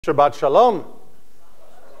Shabbat Shalom.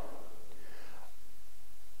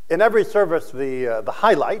 In every service, the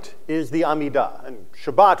highlight is the Amidah. And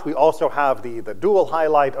Shabbat, we also have the dual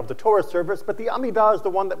highlight of the Torah service, but the Amidah is the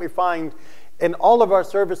one that we find in all of our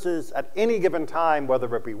services at any given time,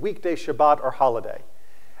 whether it be weekday, Shabbat, or holiday.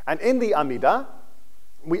 And in the Amidah,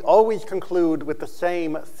 we always conclude with the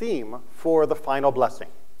same theme for the final blessing,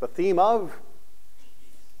 the theme of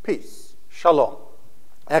peace, Shalom.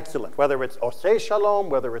 Excellent. Whether it's Oseh Shalom,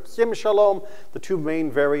 whether it's Sim Shalom, the two main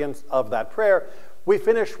variants of that prayer, we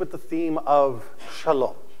finish with the theme of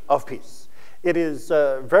Shalom, of peace. It is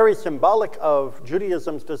very symbolic of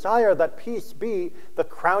Judaism's desire that peace be the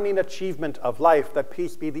crowning achievement of life, that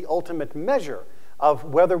peace be the ultimate measure of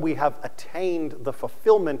whether we have attained the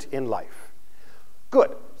fulfillment in life.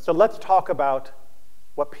 Good. So let's talk about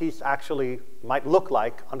what peace actually might look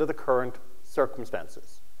like under the current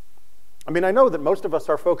circumstances. I mean, I know that most of us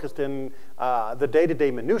are focused in the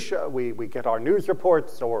day-to-day minutiae. We get our news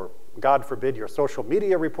reports, or God forbid, your social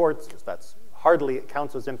media reports, because that's hardly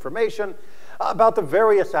counts as information, about the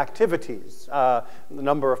various activities, the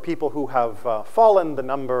number of people who have fallen, the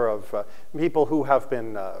number of people who have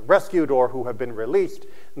been rescued or who have been released,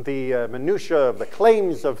 the minutiae of the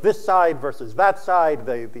claims of this side versus that side,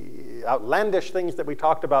 the outlandish things that we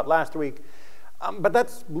talked about last week. But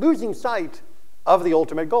that's losing sight of the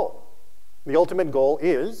ultimate goal. The ultimate goal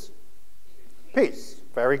is peace.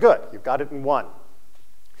 Very good. You've got it in one.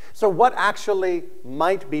 So what actually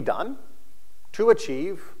might be done to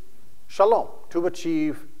achieve shalom, to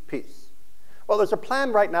achieve peace? Well, there's a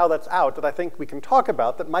plan right now that's out that I think we can talk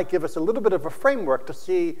about that might give us a little bit of a framework to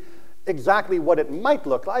see exactly what it might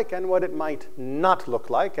look like and what it might not look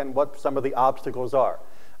like and what some of the obstacles are.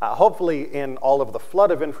 Hopefully, in all of the flood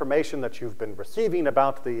of information that you've been receiving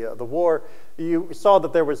about the war, you saw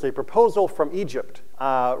that there was a proposal from Egypt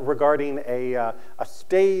regarding a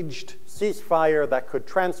staged ceasefire that could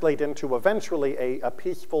translate into eventually a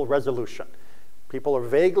peaceful resolution. People are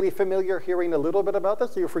vaguely familiar hearing a little bit about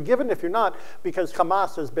this, so you're forgiven if you're not, because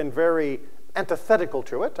Hamas has been very antithetical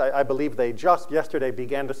to it. I believe they just yesterday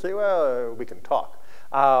began to say, well, we can talk.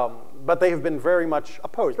 But they have been very much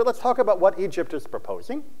opposed. But let's talk about what Egypt is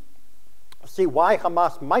proposing, see why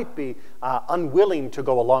Hamas might be unwilling to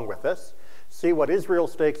go along with this, see what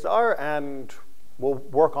Israel's stakes are, and we'll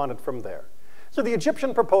work on it from there. So the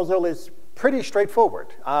Egyptian proposal is pretty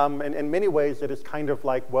straightforward. In many ways, it is kind of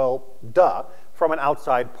like, well, duh, from an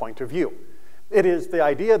outside point of view. It is the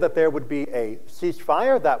idea that there would be a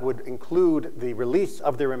ceasefire that would include the release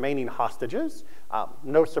of the remaining hostages.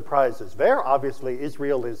 No surprises there. Obviously,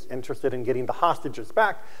 Israel is interested in getting the hostages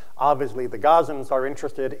back. Obviously, the Gazans are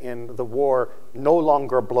interested in the war no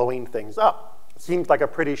longer blowing things up. Seems like a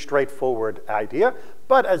pretty straightforward idea.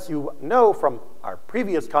 But as you know from our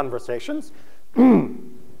previous conversations,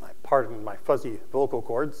 pardon my fuzzy vocal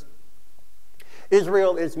cords,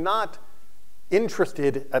 Israel is not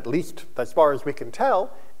interested, at least as far as we can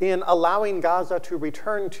tell, in allowing Gaza to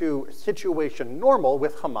return to situation normal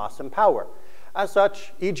with Hamas in power. As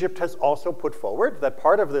such, Egypt has also put forward that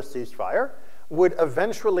part of this ceasefire would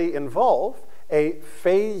eventually involve a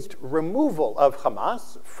phased removal of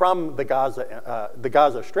Hamas from the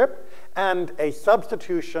Gaza Strip and a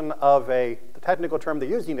substitution of the technical term they're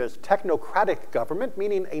using is technocratic government,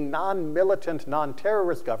 meaning a non-militant,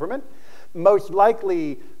 non-terrorist government, most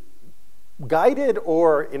likely guided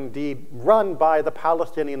or indeed run by the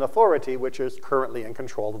Palestinian Authority, which is currently in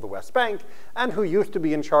control of the West Bank, and who used to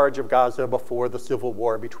be in charge of Gaza before the civil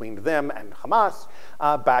war between them and Hamas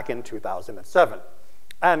back in 2007.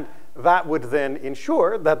 And that would then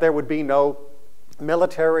ensure that there would be no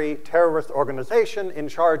military terrorist organization in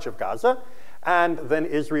charge of Gaza, and then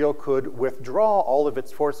Israel could withdraw all of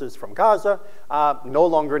its forces from Gaza, no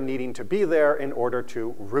longer needing to be there in order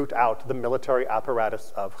to root out the military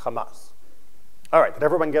apparatus of Hamas. All right, did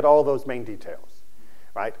everyone get all those main details?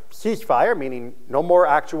 Right? Ceasefire, meaning no more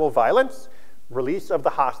actual violence, release of the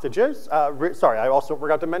hostages. I also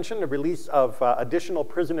forgot to mention the release of additional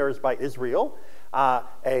prisoners by Israel,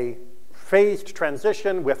 a phased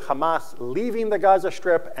transition with Hamas leaving the Gaza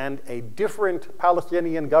Strip and a different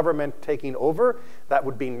Palestinian government taking over that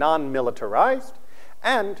would be non-militarized,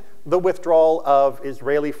 and the withdrawal of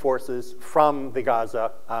Israeli forces from the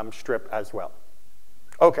Gaza Strip as well.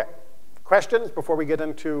 Okay. Questions before we get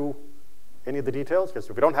into any of the details? Because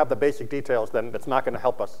if we don't have the basic details, then it's not going to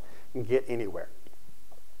help us get anywhere.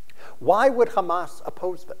 Why would Hamas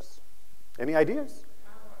oppose this? Any ideas?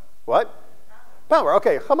 What? Power.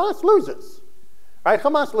 Okay, Hamas loses. Right?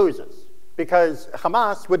 Hamas loses because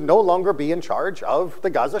Hamas would no longer be in charge of the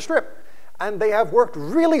Gaza Strip. And they have worked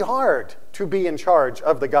really hard to be in charge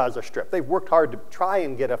of the Gaza Strip. They've worked hard to try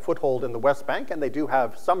and get a foothold in the West Bank, and they do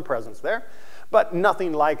have some presence there, but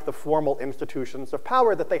nothing like the formal institutions of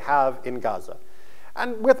power that they have in Gaza.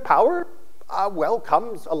 And with power, well,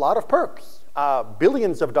 comes a lot of perks.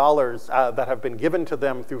 Billions of dollars that have been given to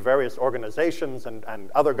them through various organizations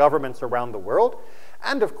and other governments around the world.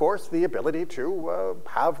 And of course, the ability to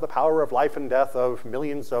have the power of life and death of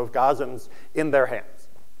millions of Gazans in their hands.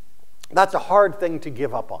 That's a hard thing to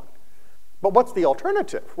give up on. But what's the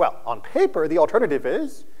alternative? Well, on paper, the alternative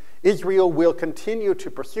is Israel will continue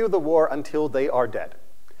to pursue the war until they are dead.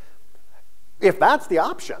 If that's the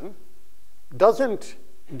option, doesn't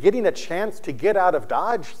getting a chance to get out of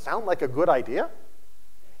Dodge sound like a good idea?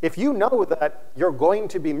 If you know that you're going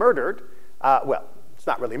to be murdered, well, it's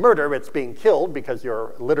not really murder, it's being killed because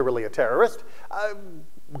you're literally a terrorist,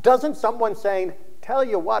 doesn't someone saying, tell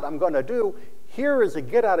you what I'm going to do, here is a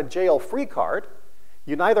get out of jail free card.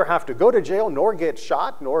 You neither have to go to jail nor get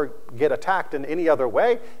shot nor get attacked in any other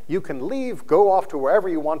way. You can leave, go off to wherever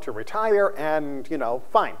you want to retire, and,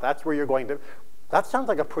 fine, that's where you're going to. That sounds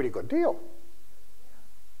like a pretty good deal.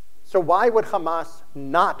 So why would Hamas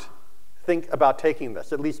not think about taking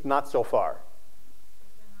this, at least not so far?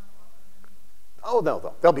 Oh,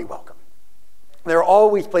 no, they'll be welcome. There are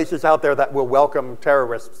always places out there that will welcome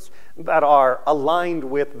terrorists that are aligned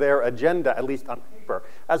with their agenda, at least on paper,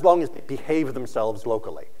 as long as they behave themselves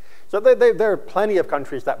locally. So there are plenty of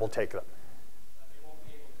countries that will take them.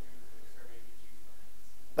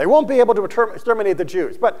 They won't be able to exterminate the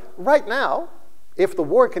Jews. But right now, if the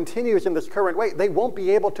war continues in this current way, they won't be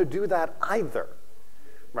able to do that either,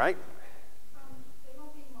 right? They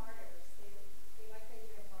won't be martyrs. They like the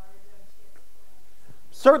idea of martyrdom.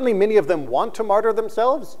 Certainly many of them want to martyr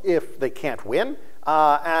themselves if they can't win,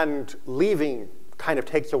 and leaving kind of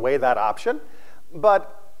takes away that option.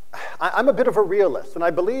 But I'm a bit of a realist, and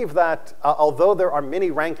I believe that although there are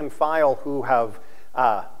many rank and file who have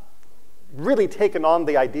really taken on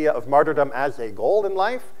the idea of martyrdom as a goal in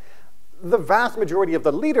life, the vast majority of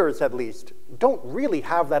the leaders, at least, don't really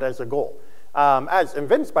have that as a goal, as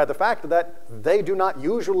evinced by the fact that they do not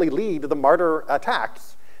usually lead the martyr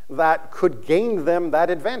attacks that could gain them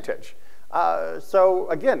that advantage. So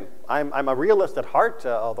again, I'm a realist at heart,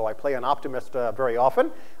 although I play an optimist very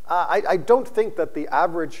often. I don't think that the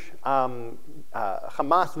average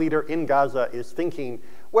Hamas leader in Gaza is thinking,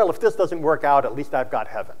 well, if this doesn't work out, at least I've got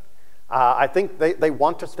heaven. I think they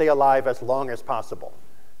want to stay alive as long as possible.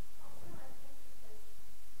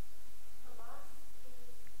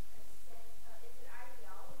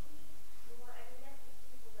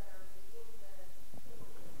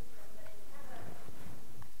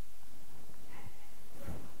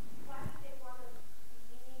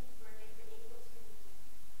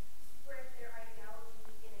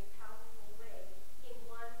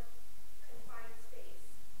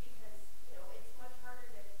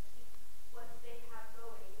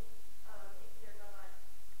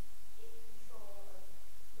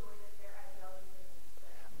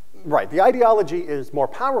 Right, the ideology is more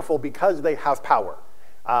powerful because they have power.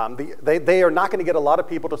 They are not going to get a lot of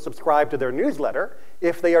people to subscribe to their newsletter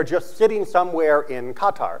if they are just sitting somewhere in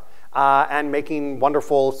Qatar and making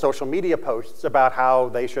wonderful social media posts about how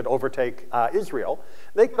they should overtake Israel.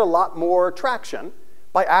 They get a lot more traction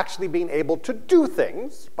by actually being able to do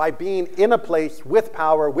things, by being in a place with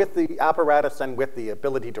power, with the apparatus, and with the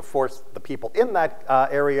ability to force the people in that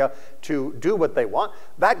area to do what they want.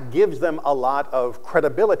 That gives them a lot of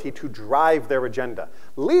credibility to drive their agenda.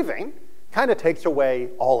 Leaving kind of takes away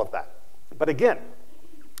all of that. But again,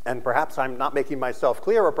 and perhaps I'm not making myself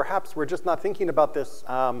clear, or perhaps we're just not thinking about this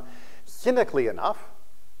cynically enough,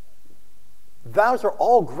 those are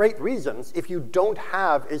all great reasons if you don't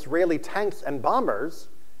have Israeli tanks and bombers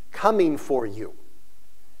coming for you.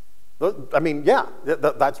 I mean, yeah,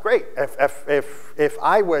 that's great. If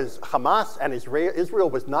I was Hamas and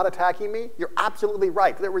Israel was not attacking me, you're absolutely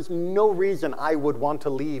right. There was no reason I would want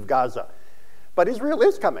to leave Gaza. But Israel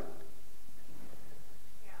is coming.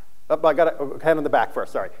 Yeah. I got a hand in the back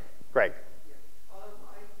first, sorry. Greg.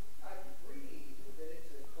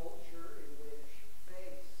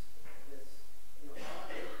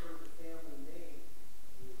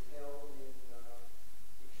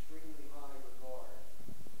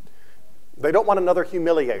 They don't want another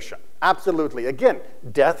humiliation. Absolutely. Again,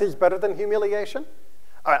 death is better than humiliation.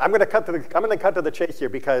 All right, I'm going to cut to the chase here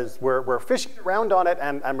because we're fishing around on it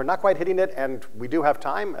and we're not quite hitting it, and we do have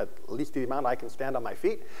time, at least the amount I can stand on my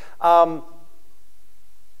feet.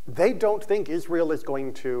 They don't think Israel is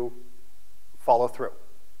going to follow through.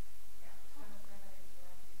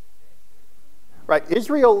 Right?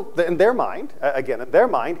 Israel, in their mind, again, in their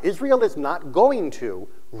mind, Israel is not going to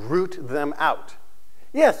root them out.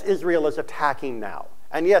 Yes, Israel is attacking now.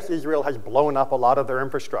 And yes, Israel has blown up a lot of their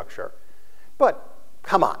infrastructure. But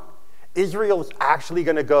come on, Israel's actually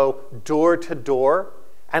going to go door to door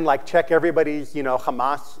and like check everybody's,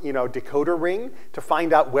 Hamas, decoder ring to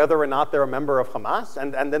find out whether or not they're a member of Hamas,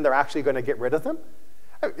 and then they're actually going to get rid of them?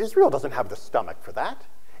 Israel doesn't have the stomach for that.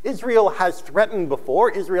 Israel has threatened before.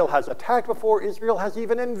 Israel has attacked before. Israel has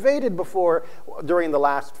even invaded before during the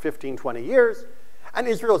last 15, 20 years. And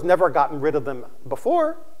Israel's never gotten rid of them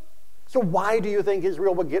before. So why do you think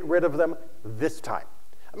Israel would get rid of them this time?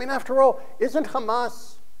 I mean, after all, isn't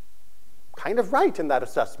Hamas kind of right in that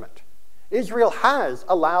assessment? Israel has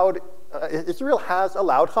allowed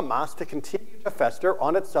Hamas to continue to fester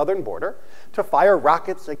on its southern border, to fire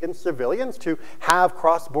rockets against civilians, to have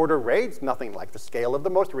cross-border raids, nothing like the scale of the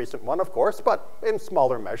most recent one, of course, but in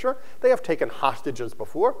smaller measure. They have taken hostages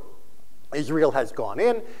before. Israel has gone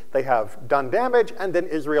in, they have done damage, and then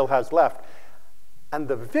Israel has left. And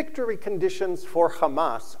the victory conditions for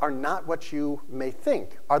Hamas are not what you may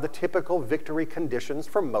think are the typical victory conditions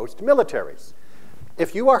for most militaries.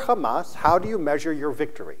 If you are Hamas, how do you measure your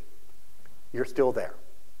victory? You're still there.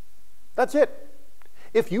 That's it.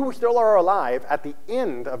 If you still are alive at the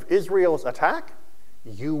end of Israel's attack,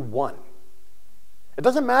 you won. It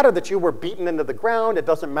doesn't matter that you were beaten into the ground. It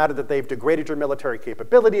doesn't matter that they've degraded your military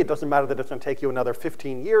capability. It doesn't matter that it's going to take you another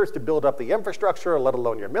 15 years to build up the infrastructure, let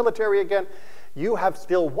alone your military again. You have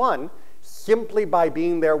still won simply by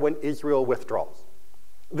being there when Israel withdraws.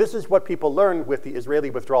 This is what people learned with the Israeli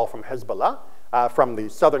withdrawal from Hezbollah, from the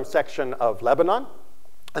southern section of Lebanon.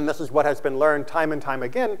 And this is what has been learned time and time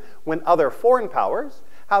again when other foreign powers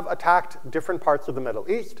have attacked different parts of the Middle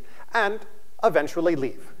East and eventually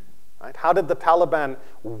leave. Right? How did the Taliban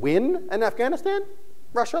win in Afghanistan?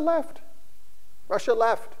 Russia left. Russia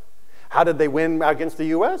left. How did they win against the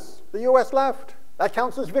US? The US left. That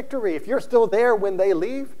counts as victory. If you're still there when they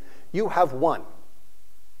leave, you have won.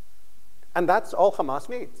 And that's all Hamas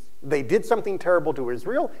needs. They did something terrible to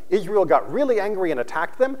Israel. Israel got really angry and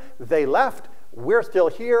attacked them. They left. We're still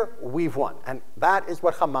here. We've won. And that is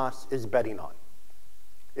what Hamas is betting on.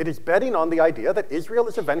 It is betting on the idea that Israel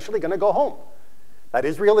is eventually going to go home. That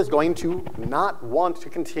Israel is going to not want to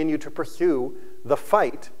continue to pursue the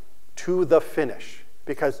fight to the finish,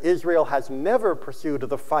 because Israel has never pursued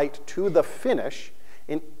the fight to the finish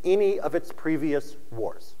in any of its previous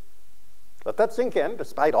wars. Let that sink in,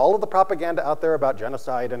 despite all of the propaganda out there about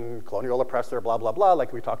genocide and colonial oppressor, blah, blah, blah,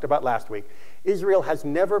 like we talked about last week. Israel has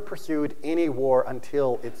never pursued any war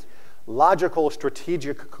until its logical,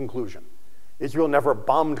 strategic conclusion. Israel never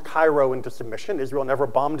bombed Cairo into submission. Israel never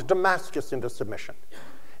bombed Damascus into submission.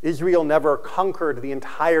 Israel never conquered the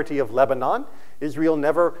entirety of Lebanon. Israel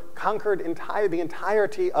never conquered the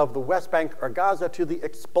entirety of the West Bank or Gaza to the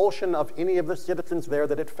expulsion of any of the citizens there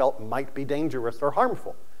that it felt might be dangerous or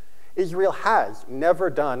harmful. Israel has never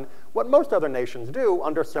done what most other nations do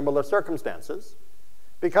under similar circumstances,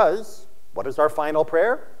 because what is our final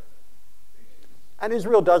prayer? And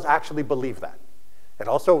Israel does actually believe that. It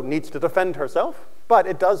also needs to defend herself, but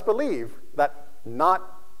it does believe that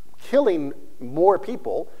not killing more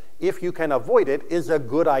people, if you can avoid it, is a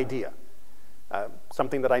good idea.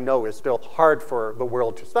 Something that I know is still hard for the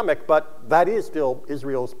world to stomach, but that is still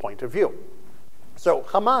Israel's point of view. So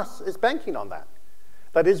Hamas is banking on that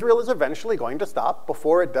Israel is eventually going to stop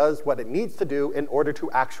before it does what it needs to do in order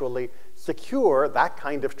to actually secure that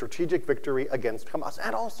kind of strategic victory against Hamas.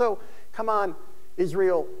 And also, come on,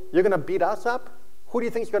 Israel, you're going to beat us up? Who do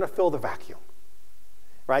you think is going to fill the vacuum?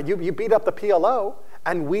 Right? You beat up the PLO,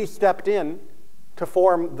 and we stepped in to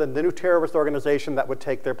form the new terrorist organization that would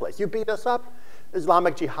take their place. You beat us up,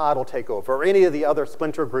 Islamic Jihad will take over, or any of the other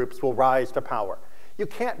splinter groups will rise to power. You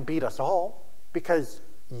can't beat us all, because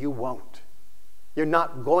you won't. You're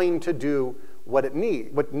not going to do what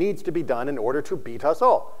needs to be done in order to beat us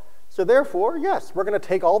all. So therefore, yes, we're going to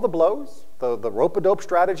take all the blows, the rope-a-dope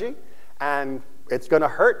strategy, and it's going to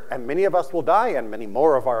hurt, and many of us will die, and many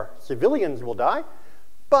more of our civilians will die.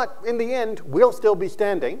 But in the end, we'll still be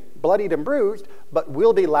standing, bloodied and bruised, but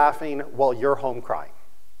we'll be laughing while you're home crying.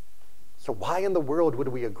 So why in the world would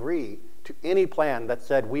we agree to any plan that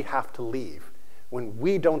said we have to leave when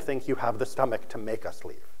we don't think you have the stomach to make us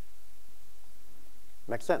leave?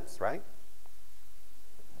 Makes sense, right?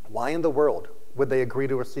 Why in the world would they agree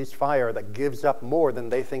to a ceasefire that gives up more than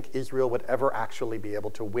they think Israel would ever actually be able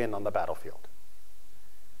to win on the battlefield?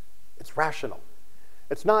 It's rational.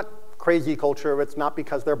 It's not crazy culture. It's not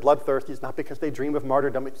because they're bloodthirsty. It's not because they dream of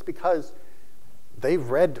martyrdom. It's because they've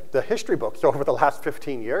read the history books over the last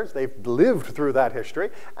 15 years. They've lived through that history,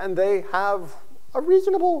 and they have a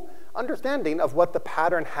reasonable understanding of what the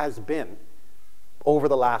pattern has been over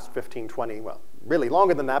the last 15, 20, well, really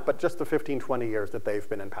longer than that, but just the 15, 20 years that they've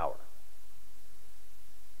been in power.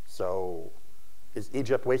 So is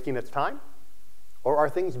Egypt wasting its time? Or are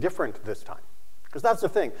things different this time? Because that's the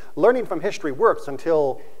thing. Learning from history works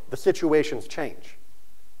until the situations change.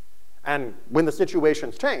 And when the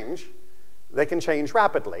situations change, they can change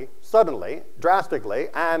rapidly, suddenly, drastically,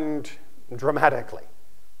 and dramatically.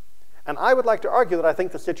 And I would like to argue that I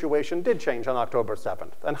think the situation did change on October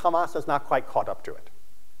 7th, and Hamas has not quite caught up to it.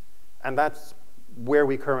 And that's where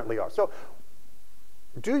we currently are. So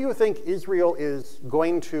do you think Israel is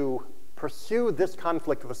going to pursue this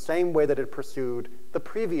conflict the same way that it pursued the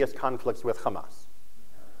previous conflicts with Hamas?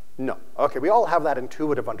 No. Okay, we all have that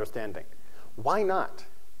intuitive understanding. Why not?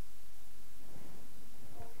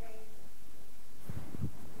 Okay.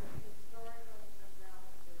 Your historical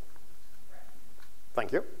analysis is correct.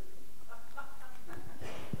 Thank you.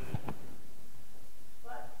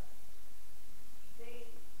 But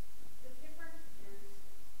the difference is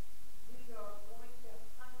we are going to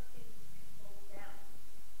hunt these people down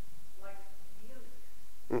like Munich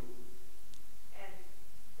and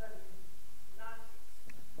the Nazis.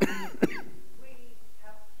 We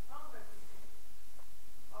have promised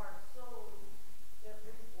our souls that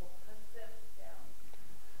we will hunt them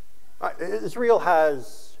down. Israel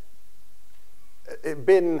has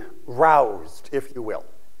been roused, if you will.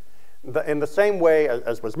 In the same way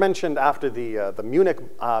as was mentioned after the Munich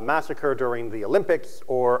massacre during the Olympics,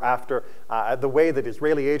 or after the way that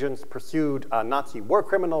Israeli agents pursued Nazi war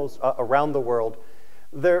criminals around the world,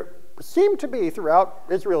 there seem to be, throughout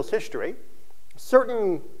Israel's history,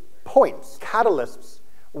 certain points, catalysts,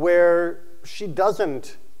 where she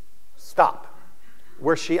doesn't stop,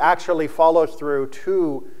 where she actually follows through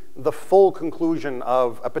to the full conclusion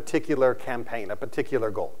of a particular campaign, a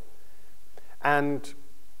particular goal. And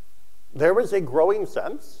there is a growing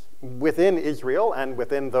sense within Israel and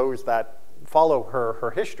within those that follow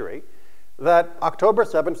her history that October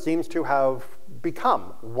 7th seems to have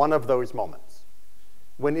become one of those moments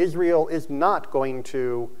when Israel is not going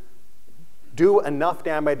to do enough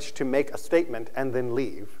damage to make a statement and then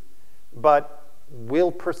leave, but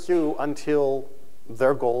will pursue until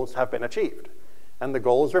their goals have been achieved. And the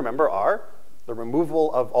goals, remember, are the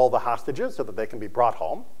removal of all the hostages so that they can be brought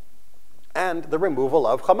home, and the removal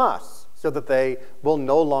of Hamas so that they will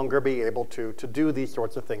no longer be able to do these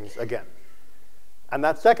sorts of things again. And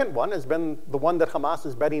that second one has been the one that Hamas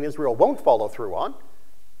is betting Israel won't follow through on,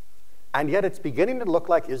 and yet it's beginning to look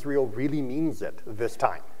like Israel really means it this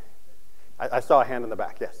time. I saw a hand in the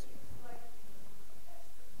back, yes.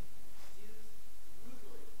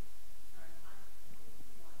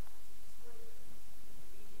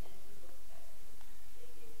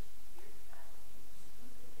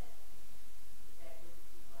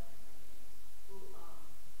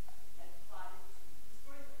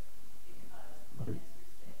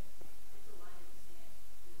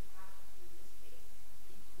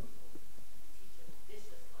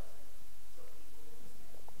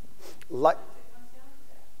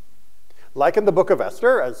 Like in the book of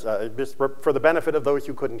Esther, just for the benefit of those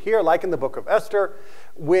who couldn't hear, like in the book of Esther,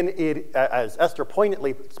 when as Esther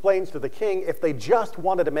poignantly explains to the king, if they just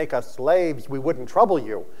wanted to make us slaves, we wouldn't trouble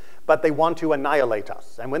you, but they want to annihilate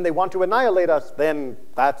us. And when they want to annihilate us, then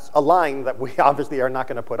that's a line that we obviously are not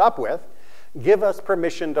going to put up with. Give us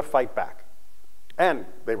permission to fight back. And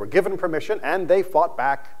they were given permission, and they fought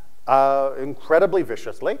back incredibly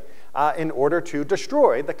viciously in order to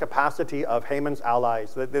destroy the capacity of Haman's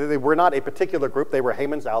allies. They were not a particular group, they were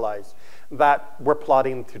Haman's allies that were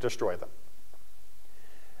plotting to destroy them.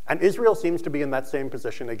 And Israel seems to be in that same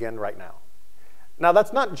position again right now. Now,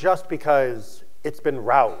 that's not just because it's been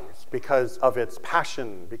roused, because of its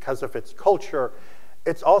passion, because of its culture.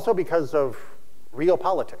 It's also because of real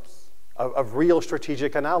politics, of real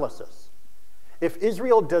strategic analysis. If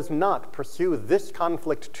Israel does not pursue this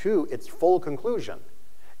conflict to its full conclusion,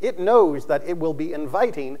 it knows that it will be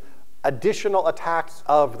inviting additional attacks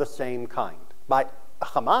of the same kind by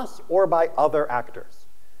Hamas or by other actors.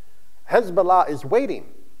 Hezbollah is waiting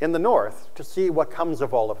in the north to see what comes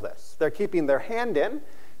of all of this. They're keeping their hand in,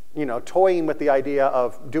 toying with the idea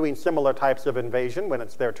of doing similar types of invasion when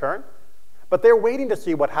it's their turn. But they're waiting to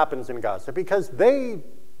see what happens in Gaza because they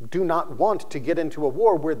do not want to get into a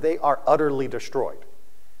war where they are utterly destroyed.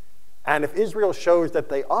 And if Israel shows that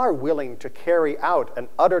they are willing to carry out an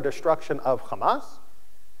utter destruction of Hamas,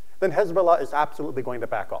 then Hezbollah is absolutely going to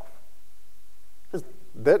back off. Because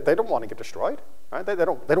they don't want to get destroyed. Right? They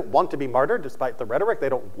don't want to be martyred despite the rhetoric. They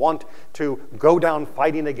don't want to go down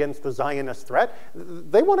fighting against the Zionist threat.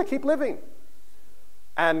 They want to keep living.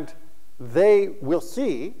 And they will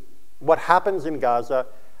see what happens in Gaza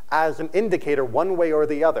as an indicator, one way or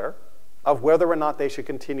the other, of whether or not they should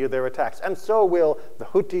continue their attacks. And so will the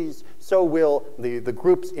Houthis, so will the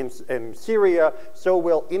groups in Syria, so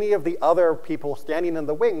will any of the other people standing in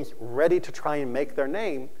the wings ready to try and make their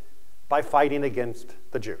name by fighting against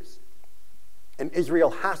the Jews. And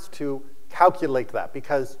Israel has to calculate that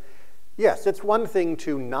because, yes, it's one thing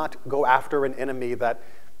to not go after an enemy that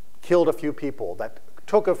killed a few people, that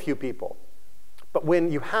took a few people. But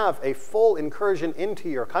when you have a full incursion into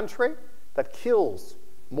your country that kills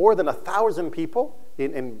more than 1,000 people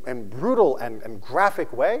in brutal and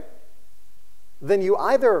graphic way, then you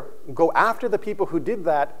either go after the people who did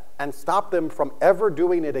that and stop them from ever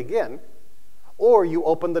doing it again, or you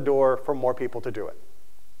open the door for more people to do it.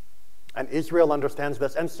 And Israel understands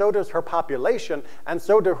this, and so does her population, and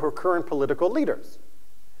so do her current political leaders,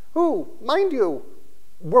 who, mind you,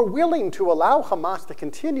 were willing to allow Hamas to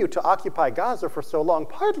continue to occupy Gaza for so long,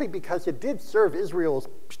 partly because it did serve Israel's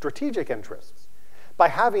strategic interests. By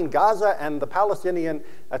having Gaza and the Palestinian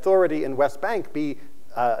Authority in West Bank be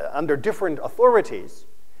under different authorities,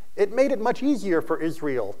 it made it much easier for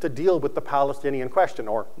Israel to deal with the Palestinian question,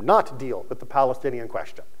 or not deal with the Palestinian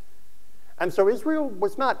question. And so Israel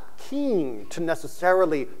was not keen to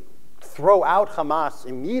necessarily throw out Hamas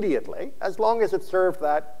immediately, as long as it served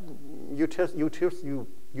that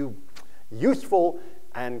useful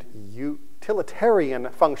and utilitarian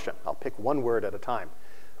function. I'll pick one word at a time.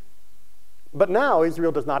 But now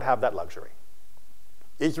Israel does not have that luxury.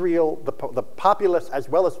 Israel, the populace, as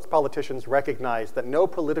well as its politicians, recognize that no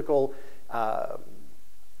political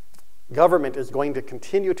government is going to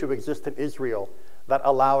continue to exist in Israel that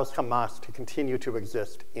allows Hamas to continue to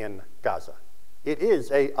exist in Gaza. It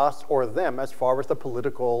is a us or them as far as the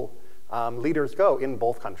political leaders go in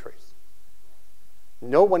both countries.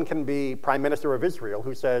 No one can be prime minister of Israel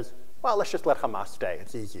who says, well, let's just let Hamas stay,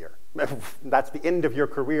 it's easier. That's the end of your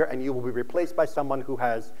career, and you will be replaced by someone who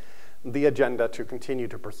has the agenda to continue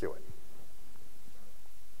to pursue it.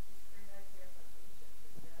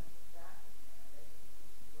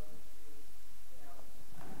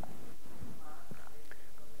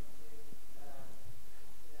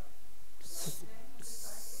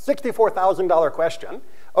 $64,000 question.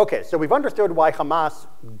 Okay, so we've understood why Hamas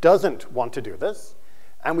doesn't want to do this,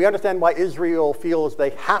 and we understand why Israel feels they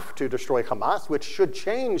have to destroy Hamas, which should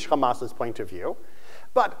change Hamas's point of view.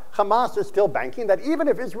 But Hamas is still banking that even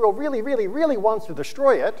if Israel really, really, really wants to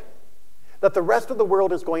destroy it, that the rest of the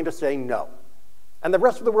world is going to say no. And the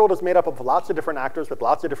rest of the world is made up of lots of different actors with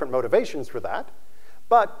lots of different motivations for that.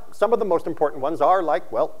 But some of the most important ones are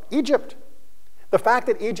like, well, Egypt. The fact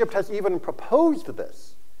that Egypt has even proposed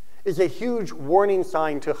this is a huge warning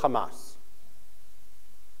sign to Hamas.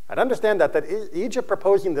 And understand that Egypt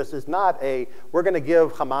proposing this is not a, we're going to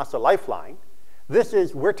give Hamas a lifeline. This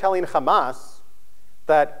is, we're telling Hamas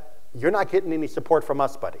that you're not getting any support from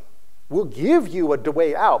us, buddy. We'll give you a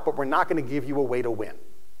way out, but we're not going to give you a way to win.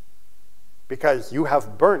 Because you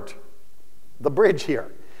have burnt the bridge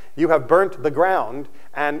here. You have burnt the ground,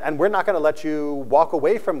 and we're not going to let you walk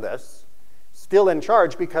away from this still in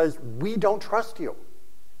charge because we don't trust you.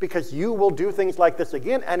 Because you will do things like this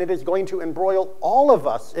again, and it is going to embroil all of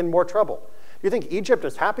us in more trouble. Do you think Egypt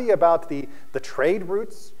is happy about the trade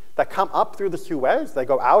routes that come up through the Suez? They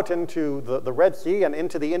go out into the Red Sea and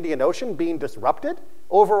into the Indian Ocean being disrupted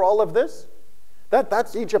over all of this?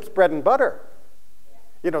 That's Egypt's bread and butter.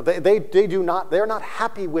 You know, they're not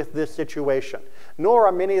happy with this situation, nor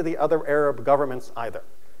are many of the other Arab governments either.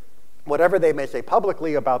 Whatever they may say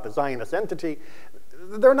publicly about the Zionist entity,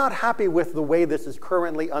 they're not happy with the way this is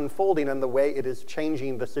currently unfolding and the way it is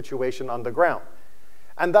changing the situation on the ground.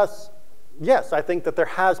 And thus, yes, I think that there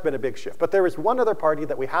has been a big shift. But there is one other party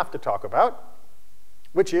that we have to talk about,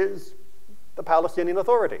 which is the Palestinian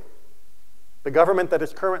Authority, the government that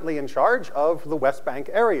is currently in charge of the West Bank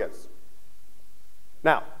areas.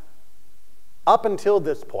 Now, up until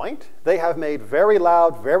this point, they have made very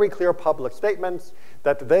loud, very clear public statements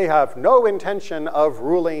that they have no intention of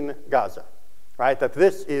ruling Gaza. Right, that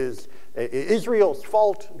this is Israel's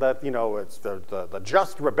fault, that, you know, it's the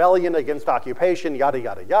just rebellion against occupation, yada,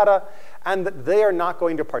 yada, yada, and that they are not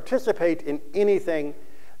going to participate in anything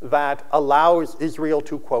that allows Israel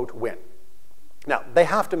to, quote, win. Now, they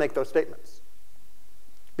have to make those statements.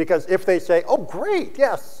 Because if they say, oh, great,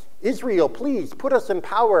 yes, Israel, please, put us in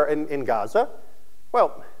power in Gaza,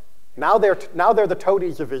 well, now they're the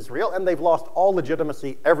toadies of Israel, and they've lost all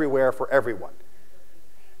legitimacy everywhere for everyone.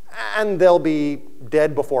 And they'll be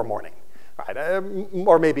dead before morning, right?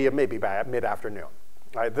 Or maybe by mid-afternoon.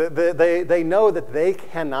 Right? They know that they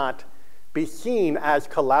cannot be seen as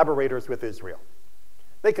collaborators with Israel.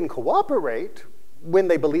 They can cooperate when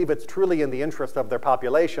they believe it's truly in the interest of their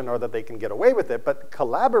population or that they can get away with it, but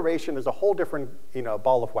collaboration is a whole different,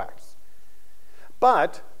 ball of wax.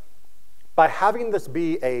 But by having this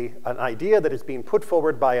be an idea that is being put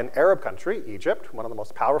forward by an Arab country, Egypt, one of the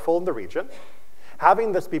most powerful in the region,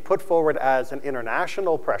 having this be put forward as an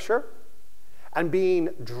international pressure and being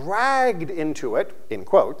dragged into it, in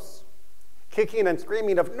quotes, kicking and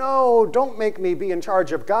screaming of, no, don't make me be in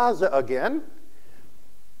charge of Gaza again,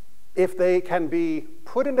 if they can be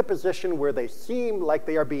put in a position where they seem like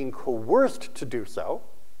they are being coerced to do so,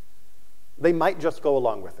 they might just go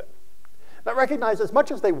along with it. Now recognize, as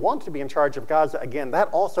much as they want to be in charge of Gaza again, that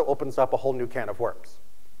also opens up a whole new can of worms.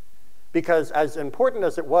 Because as important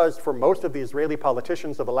as it was for most of the Israeli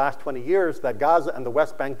politicians of the last 20 years that Gaza and the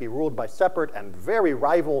West Bank be ruled by separate and very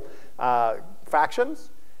rival factions,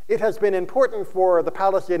 it has been important for the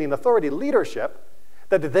Palestinian Authority leadership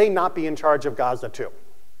that they not be in charge of Gaza too.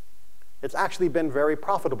 It's actually been very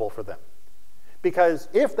profitable for them. Because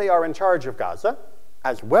if they are in charge of Gaza,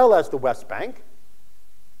 as well as the West Bank,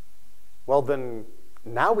 well then,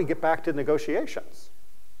 now we get back to negotiations.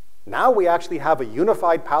 Now we actually have a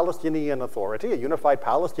unified Palestinian Authority, a unified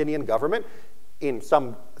Palestinian government, in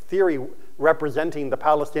some theory representing the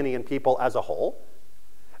Palestinian people as a whole.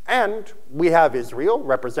 And we have Israel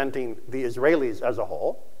representing the Israelis as a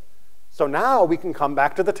whole. So now we can come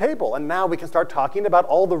back to the table, and now we can start talking about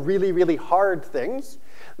all the really, really hard things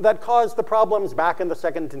that caused the problems back in the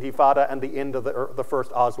Second Intifada and the end of the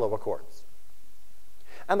first Oslo Accords.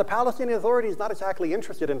 And the Palestinian Authority is not exactly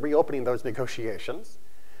interested in reopening those negotiations,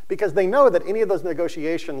 because they know that any of those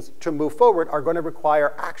negotiations to move forward are going to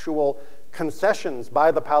require actual concessions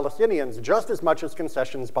by the Palestinians just as much as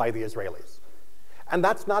concessions by the Israelis. And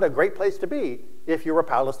that's not a great place to be if you're a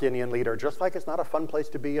Palestinian leader, just like it's not a fun place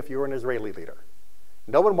to be if you're an Israeli leader.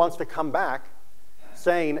 No one wants to come back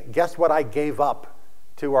saying, guess what I gave up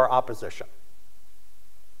to our opposition.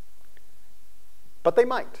 But they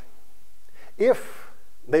might. If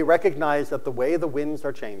they recognize that the way the winds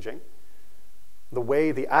are changing, the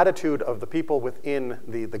way the attitude of the people within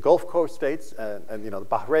the Gulf Coast states,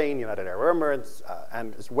 Bahrain, United Arab Emirates,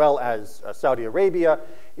 and as well as Saudi Arabia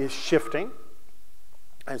is shifting,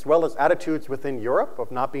 as well as attitudes within Europe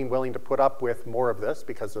of not being willing to put up with more of this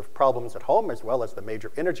because of problems at home, as well as the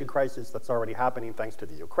major energy crisis that's already happening thanks to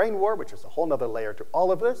the Ukraine war, which is a whole other layer to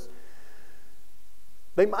all of this,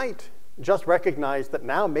 they might just recognize that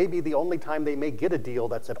now may be the only time they may get a deal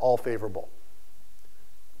that's at all favorable.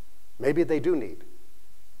 Maybe they do need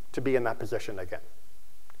to be in that position again.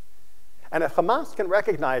 And if Hamas can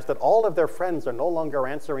recognize that all of their friends are no longer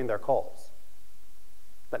answering their calls,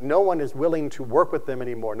 that no one is willing to work with them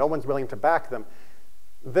anymore, no one's willing to back them,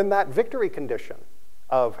 then that victory condition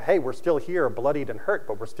of, hey, we're still here, bloodied and hurt,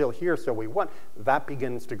 but we're still here, so we won, that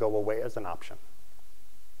begins to go away as an option.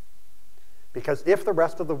 Because if the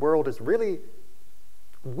rest of the world is really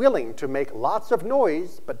willing to make lots of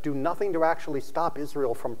noise, but do nothing to actually stop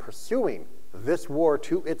Israel from pursuing this war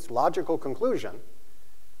to its logical conclusion,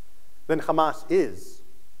 then Hamas is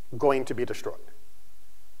going to be destroyed.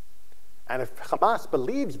 And if Hamas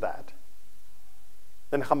believes that,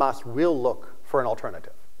 then Hamas will look for an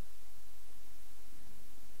alternative.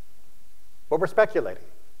 But we're speculating,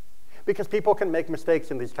 because people can make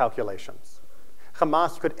mistakes in these calculations.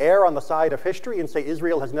 Hamas could err on the side of history and say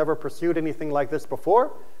Israel has never pursued anything like this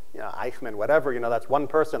before. Eichmann, whatever, that's one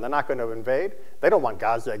person. They're not going to invade. They don't want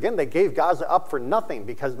Gaza again. They gave Gaza up for nothing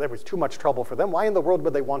because there was too much trouble for them. Why in the world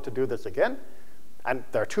would they want to do this again? And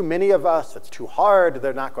there are too many of us, it's too hard,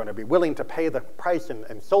 they're not going to be willing to pay the price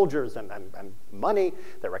in soldiers and money,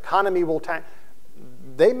 their economy will tank.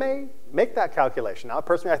 They may make that calculation. Now,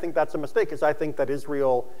 personally, I think that's a mistake, because I think that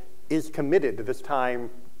Israel is committed to this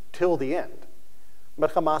time till the end.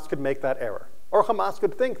 But Hamas could make that error. Or Hamas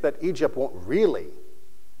could think that Egypt won't really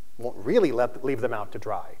leave them out to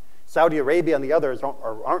dry. Saudi Arabia and the others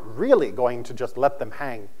aren't really going to just let them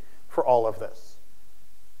hang for all of this.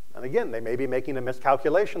 And again, they may be making a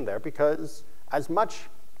miscalculation there, because as much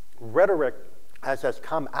rhetoric as has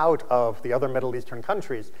come out of the other Middle Eastern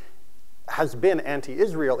countries has been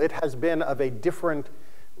anti-Israel, it has been of a different,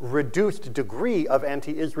 reduced degree of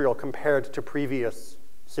anti-Israel compared to previous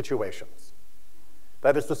situations.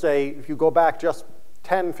 That is to say, if you go back just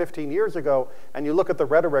 10, 15 years ago, and you look at the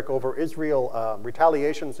rhetoric over Israel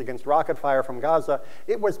retaliations against rocket fire from Gaza,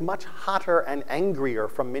 it was much hotter and angrier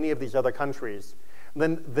from many of these other countries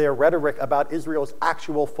than their rhetoric about Israel's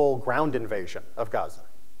actual full ground invasion of Gaza.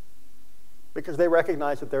 Because they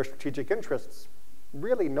recognize that their strategic interests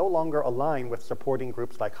really no longer align with supporting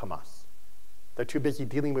groups like Hamas. They're too busy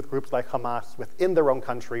dealing with groups like Hamas within their own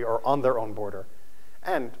country or on their own border,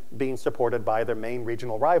 and being supported by their main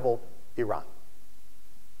regional rival, Iran.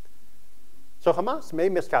 So Hamas may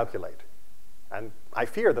miscalculate, and I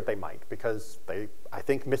fear that they might, because they, I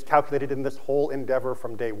think, miscalculated in this whole endeavor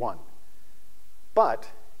from day one. But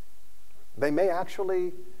they may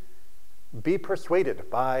actually be persuaded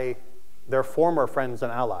by their former friends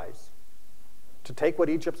and allies to take what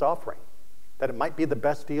Egypt's offering, that it might be the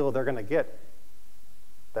best deal they're going to get,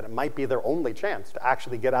 that it might be their only chance to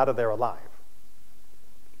actually get out of there alive.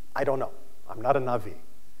 I don't know. I'm not a Navi.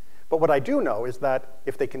 But what I do know is that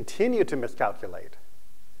if they continue to miscalculate,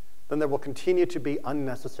 then there will continue to be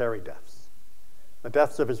unnecessary deaths. The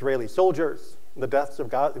deaths of Israeli soldiers, the deaths of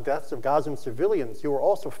Gazan civilians who are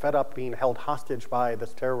also fed up being held hostage by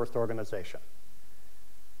this terrorist organization.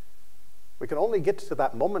 We can only get to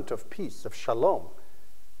that moment of peace, of shalom,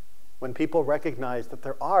 when people recognize that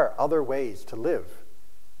there are other ways to live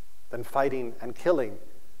than fighting and killing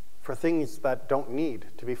for things that don't need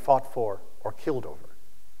to be fought for or killed over.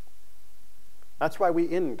 That's why we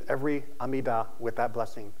end every Amidah with that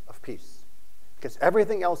blessing of peace. Because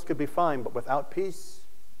everything else could be fine, but without peace,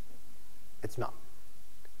 it's not.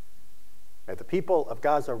 May the people of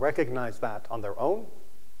Gaza recognize that on their own.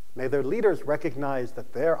 May their leaders recognize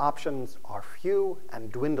that their options are few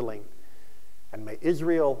and dwindling. And may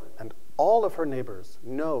Israel and all of her neighbors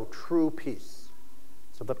know true peace,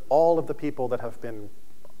 so that all of the people that have been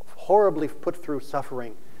horribly put through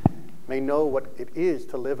suffering may know what it is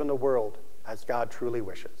to live in a world as God truly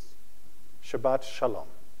wishes. Shabbat Shalom.